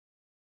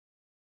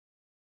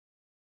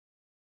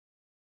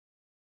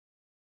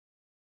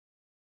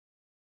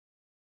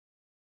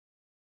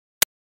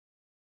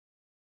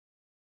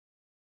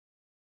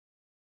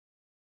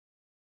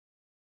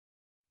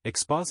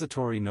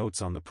Expository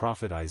notes on the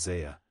prophet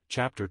Isaiah,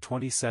 chapter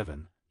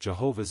 27,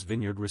 Jehovah's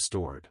Vineyard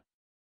Restored.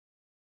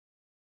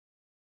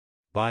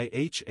 By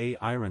H. A.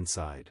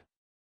 Ironside.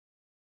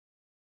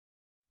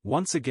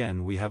 Once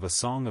again we have a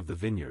song of the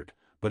vineyard,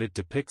 but it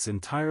depicts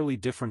entirely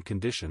different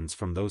conditions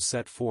from those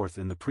set forth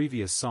in the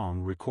previous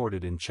song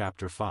recorded in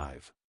chapter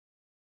 5.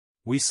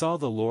 We saw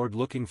the Lord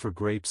looking for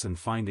grapes and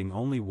finding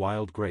only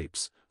wild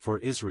grapes, for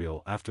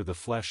Israel after the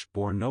flesh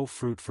bore no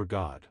fruit for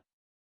God.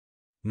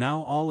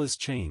 Now all is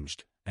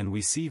changed, and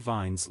we see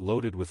vines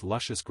loaded with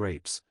luscious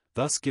grapes,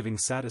 thus giving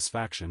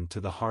satisfaction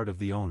to the heart of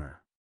the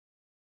owner.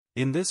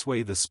 In this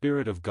way the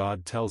Spirit of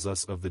God tells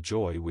us of the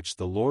joy which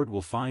the Lord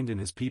will find in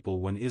his people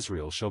when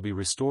Israel shall be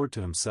restored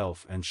to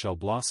himself and shall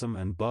blossom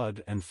and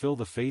bud and fill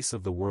the face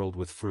of the world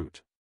with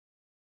fruit.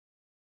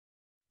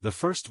 The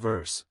first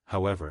verse,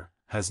 however,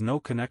 has no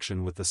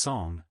connection with the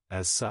song,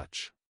 as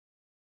such.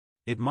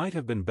 It might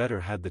have been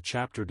better had the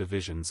chapter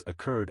divisions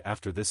occurred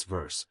after this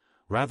verse,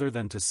 rather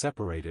than to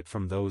separate it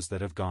from those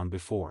that have gone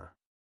before.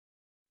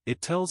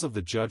 It tells of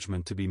the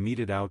judgment to be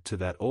meted out to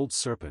that old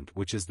serpent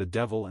which is the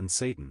devil and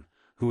Satan,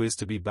 who is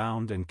to be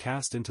bound and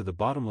cast into the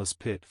bottomless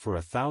pit for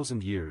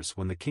 1,000 years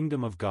when the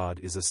kingdom of God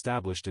is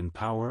established in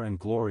power and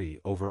glory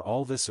over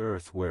all this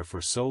earth where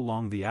for so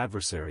long the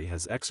adversary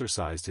has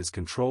exercised his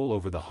control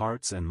over the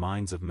hearts and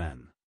minds of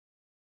men.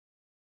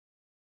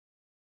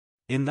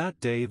 In that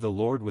day the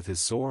Lord with his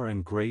sore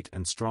and great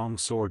and strong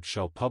sword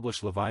shall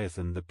publish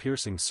Leviathan the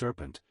piercing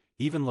serpent,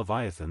 even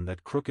Leviathan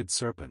that crooked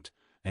serpent,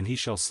 and he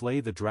shall slay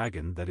the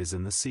dragon that is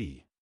in the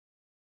sea.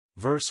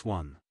 Verse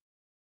 1.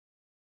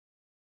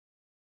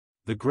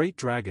 The great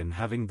dragon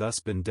having thus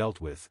been dealt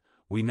with,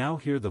 we now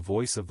hear the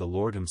voice of the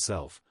Lord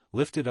himself,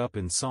 lifted up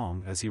in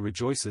song as he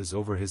rejoices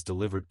over his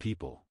delivered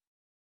people.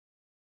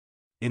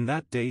 In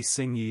that day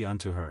sing ye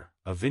unto her,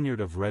 a vineyard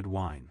of red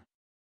wine.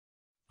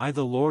 I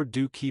the Lord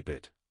do keep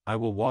it, I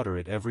will water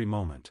it every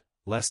moment,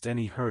 lest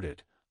any hurt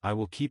it, I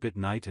will keep it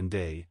night and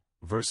day.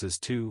 Verses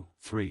 2,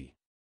 3.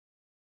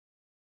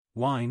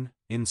 Wine,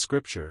 in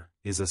Scripture,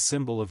 is a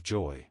symbol of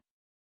joy.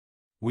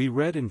 We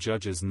read in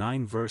Judges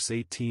 9 verse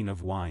 18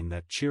 of wine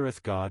that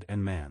cheereth God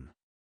and man.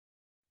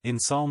 In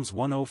Psalms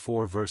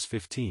 104 verse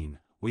 15,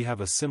 we have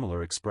a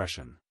similar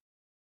expression.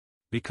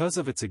 Because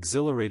of its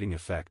exhilarating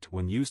effect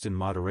when used in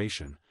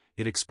moderation,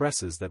 it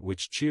expresses that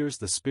which cheers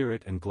the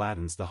spirit and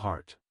gladdens the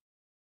heart.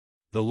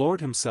 The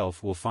Lord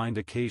himself will find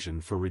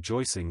occasion for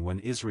rejoicing when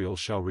Israel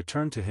shall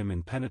return to him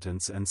in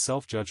penitence and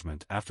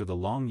self-judgment after the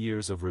long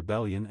years of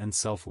rebellion and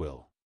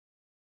self-will.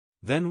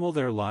 Then will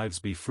their lives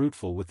be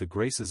fruitful with the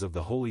graces of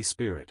the Holy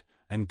Spirit,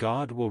 and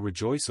God will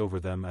rejoice over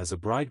them as a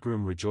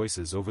bridegroom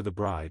rejoices over the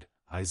bride.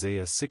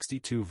 Isaiah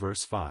 62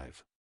 verse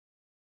 5.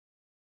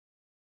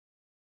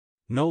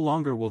 No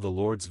longer will the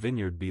Lord's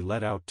vineyard be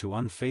let out to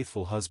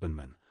unfaithful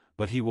husbandmen,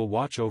 but he will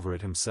watch over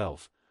it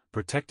himself,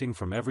 protecting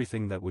from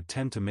everything that would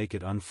tend to make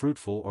it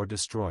unfruitful or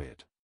destroy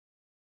it.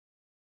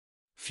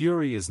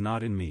 Fury is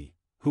not in me,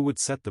 who would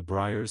set the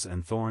briars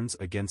and thorns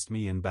against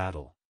me in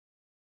battle.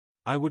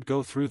 I would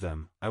go through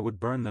them, I would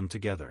burn them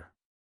together.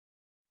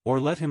 Or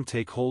let him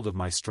take hold of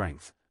my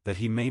strength, that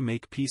he may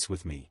make peace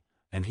with me,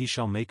 and he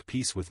shall make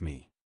peace with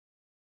me.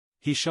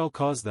 He shall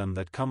cause them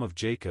that come of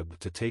Jacob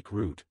to take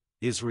root,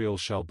 Israel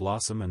shall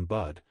blossom and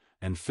bud,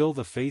 and fill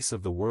the face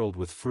of the world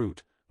with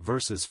fruit.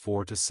 Verses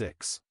 4 to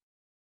 6.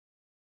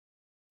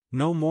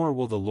 No more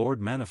will the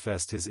Lord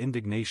manifest his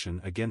indignation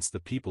against the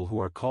people who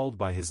are called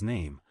by his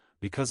name,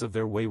 because of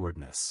their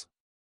waywardness.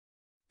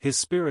 His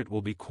spirit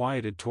will be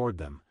quieted toward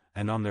them,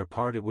 and on their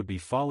part it would be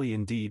folly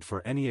indeed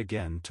for any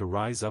again to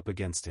rise up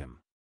against him.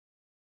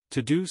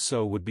 To do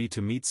so would be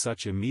to meet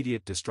such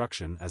immediate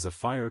destruction as a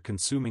fire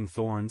consuming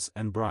thorns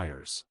and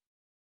briars.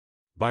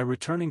 By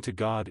returning to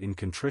God in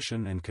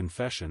contrition and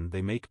confession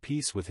they make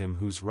peace with him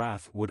whose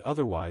wrath would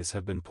otherwise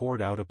have been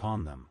poured out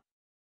upon them.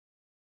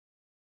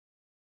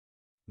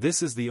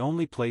 This is the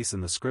only place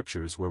in the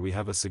Scriptures where we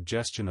have a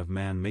suggestion of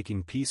man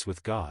making peace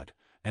with God,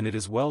 and it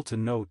is well to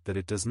note that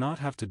it does not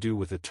have to do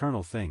with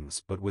eternal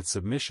things but with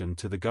submission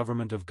to the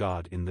government of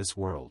God in this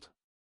world.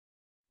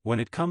 When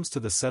it comes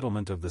to the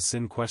settlement of the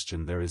sin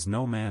question, there is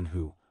no man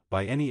who,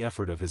 by any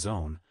effort of his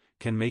own,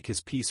 can make his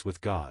peace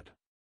with God.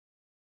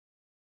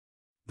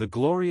 The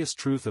glorious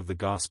truth of the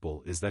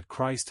gospel is that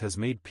Christ has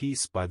made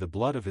peace by the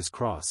blood of his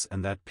cross,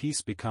 and that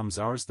peace becomes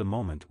ours the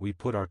moment we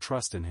put our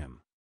trust in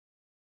him.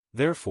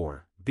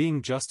 Therefore,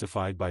 being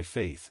justified by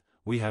faith,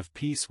 we have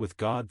peace with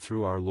God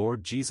through our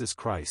Lord Jesus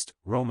Christ.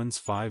 Romans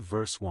 5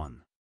 verse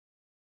 1.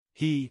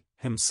 He,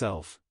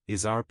 himself,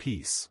 is our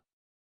peace.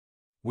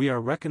 We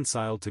are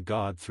reconciled to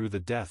God through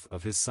the death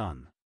of his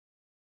Son.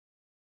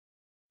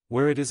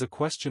 Where it is a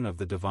question of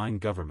the divine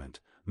government,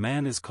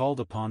 man is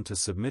called upon to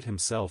submit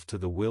himself to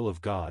the will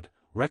of God,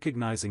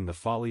 recognizing the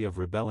folly of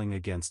rebelling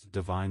against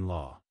divine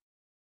law.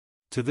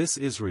 To this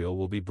Israel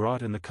will be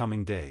brought in the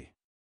coming day.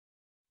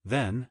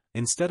 Then,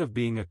 instead of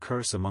being a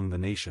curse among the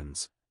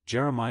nations,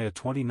 Jeremiah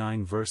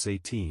 29 verse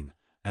 18,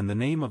 and the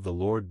name of the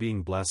Lord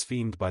being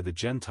blasphemed by the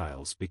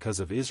Gentiles because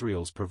of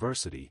Israel's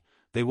perversity,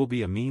 they will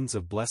be a means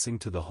of blessing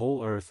to the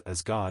whole earth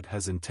as God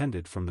has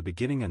intended from the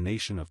beginning, a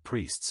nation of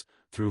priests,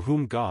 through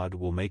whom God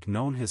will make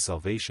known his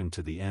salvation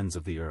to the ends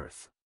of the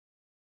earth.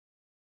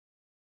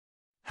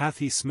 Hath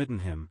he smitten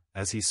him,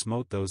 as he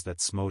smote those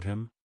that smote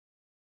him?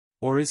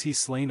 Or is he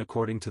slain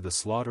according to the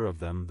slaughter of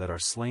them that are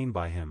slain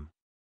by him?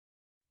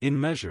 In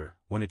measure,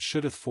 when it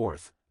shooteth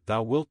forth,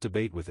 thou wilt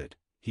debate with it,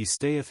 he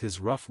stayeth his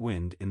rough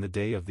wind in the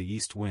day of the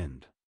east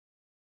wind.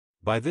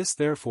 By this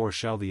therefore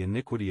shall the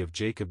iniquity of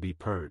Jacob be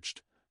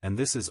purged, and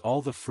this is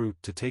all the fruit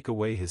to take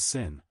away his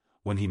sin,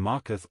 when he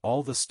mocketh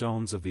all the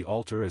stones of the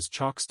altar as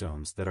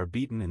chalkstones that are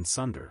beaten in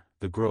sunder,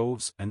 the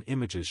groves and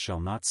images shall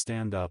not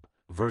stand up.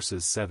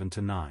 Verses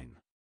 7-9.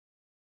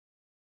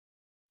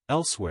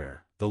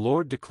 Elsewhere, the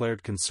Lord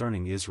declared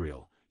concerning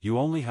Israel, You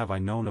only have I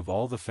known of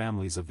all the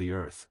families of the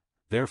earth,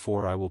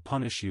 therefore I will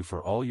punish you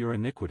for all your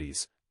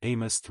iniquities.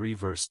 Amos 3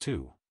 verse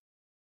 2.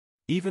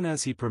 Even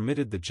as he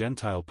permitted the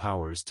Gentile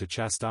powers to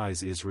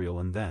chastise Israel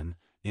and then,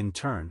 in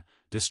turn,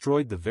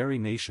 destroyed the very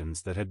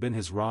nations that had been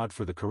his rod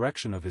for the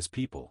correction of his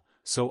people,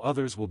 so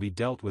others will be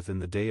dealt with in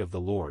the day of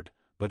the Lord,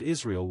 but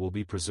Israel will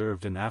be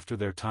preserved, and after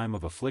their time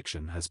of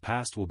affliction has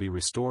passed will be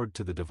restored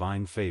to the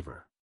divine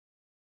favor.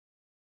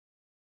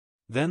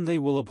 Then they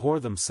will abhor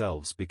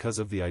themselves because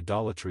of the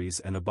idolatries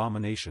and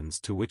abominations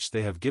to which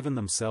they have given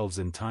themselves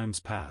in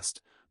times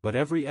past, but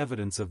every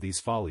evidence of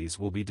these follies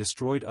will be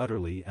destroyed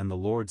utterly, and the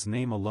Lord's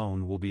name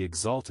alone will be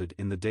exalted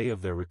in the day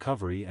of their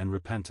recovery and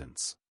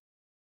repentance.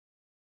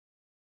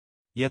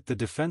 Yet the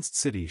defenced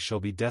city shall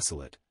be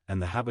desolate,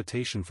 and the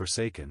habitation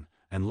forsaken,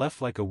 and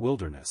left like a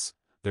wilderness.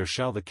 There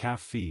shall the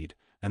calf feed,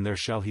 and there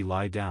shall he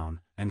lie down,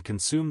 and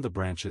consume the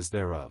branches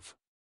thereof.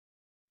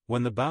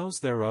 When the boughs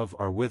thereof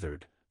are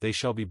withered, they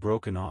shall be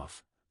broken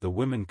off, the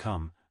women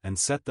come, and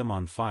set them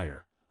on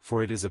fire,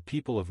 for it is a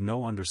people of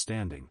no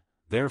understanding,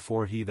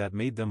 therefore he that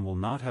made them will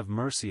not have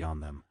mercy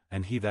on them,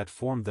 and he that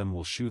formed them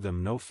will shew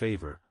them no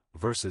favor.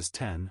 Verses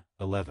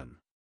 10-11.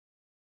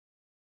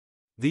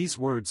 These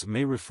words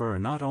may refer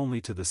not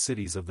only to the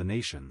cities of the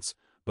nations,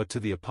 but to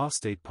the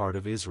apostate part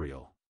of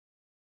Israel.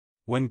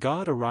 When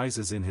God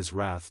arises in his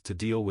wrath to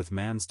deal with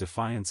man's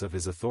defiance of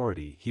his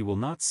authority, he will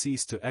not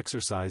cease to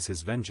exercise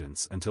his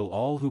vengeance until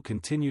all who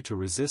continue to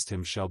resist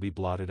him shall be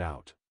blotted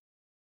out.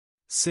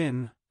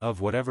 Sin,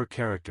 of whatever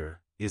character,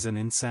 is an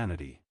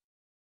insanity.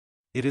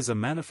 It is a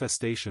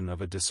manifestation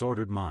of a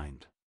disordered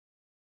mind.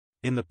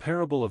 In the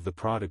parable of the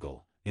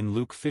prodigal, in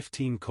Luke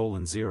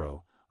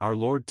 15:0, our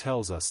Lord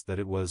tells us that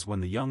it was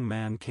when the young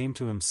man came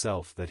to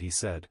himself that he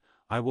said,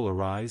 I will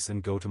arise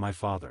and go to my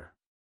father.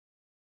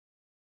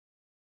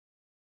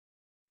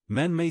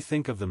 Men may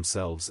think of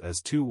themselves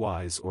as too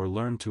wise or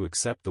learn to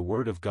accept the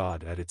word of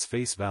God at its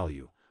face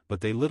value,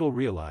 but they little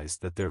realize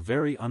that their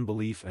very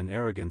unbelief and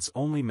arrogance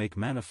only make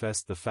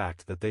manifest the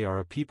fact that they are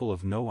a people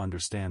of no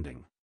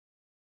understanding.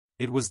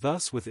 It was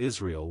thus with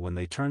Israel when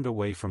they turned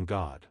away from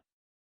God.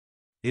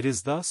 It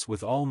is thus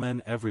with all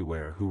men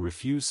everywhere who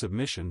refuse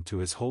submission to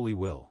his holy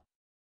will.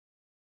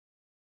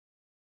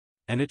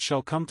 And it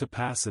shall come to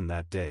pass in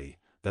that day,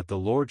 that the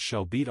Lord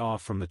shall beat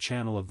off from the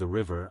channel of the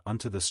river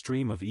unto the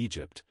stream of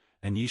Egypt,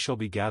 and ye shall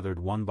be gathered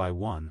one by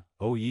one,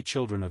 O ye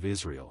children of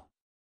Israel.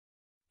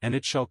 And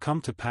it shall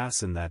come to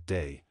pass in that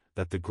day,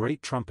 that the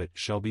great trumpet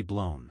shall be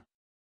blown.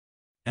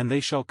 And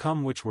they shall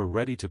come which were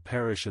ready to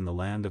perish in the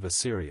land of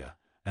Assyria,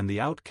 and the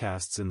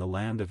outcasts in the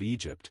land of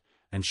Egypt,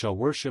 and shall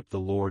worship the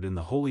Lord in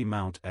the holy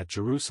mount at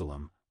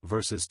Jerusalem.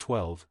 Verses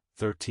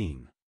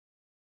 12-13.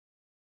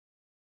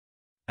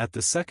 At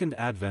the second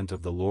advent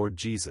of the Lord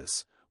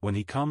Jesus, when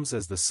he comes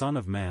as the Son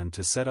of Man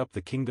to set up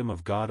the kingdom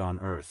of God on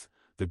earth,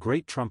 the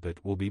great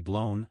trumpet will be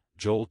blown,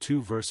 Joel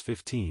 2 verse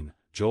 15,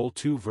 Joel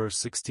 2 verse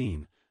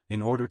 16,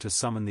 in order to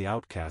summon the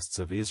outcasts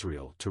of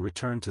Israel to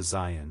return to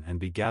Zion and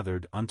be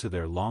gathered unto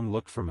their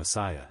long-looked-for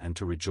Messiah and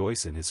to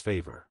rejoice in his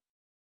favor.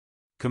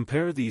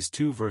 Compare these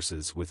two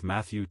verses with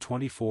Matthew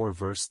 24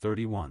 verse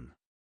 31.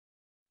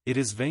 It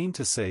is vain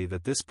to say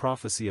that this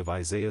prophecy of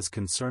Isaiah's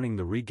concerning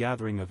the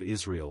regathering of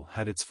Israel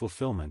had its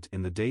fulfillment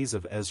in the days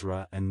of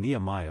Ezra and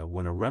Nehemiah,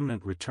 when a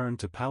remnant returned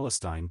to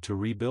Palestine to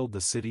rebuild the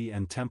city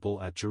and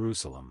temple at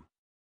Jerusalem.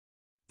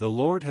 The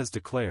Lord has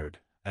declared,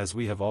 as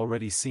we have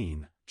already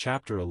seen,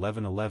 chapter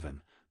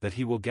 11:11, that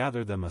he will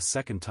gather them a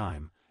second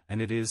time,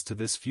 and it is to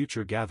this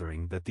future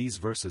gathering that these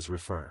verses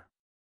refer.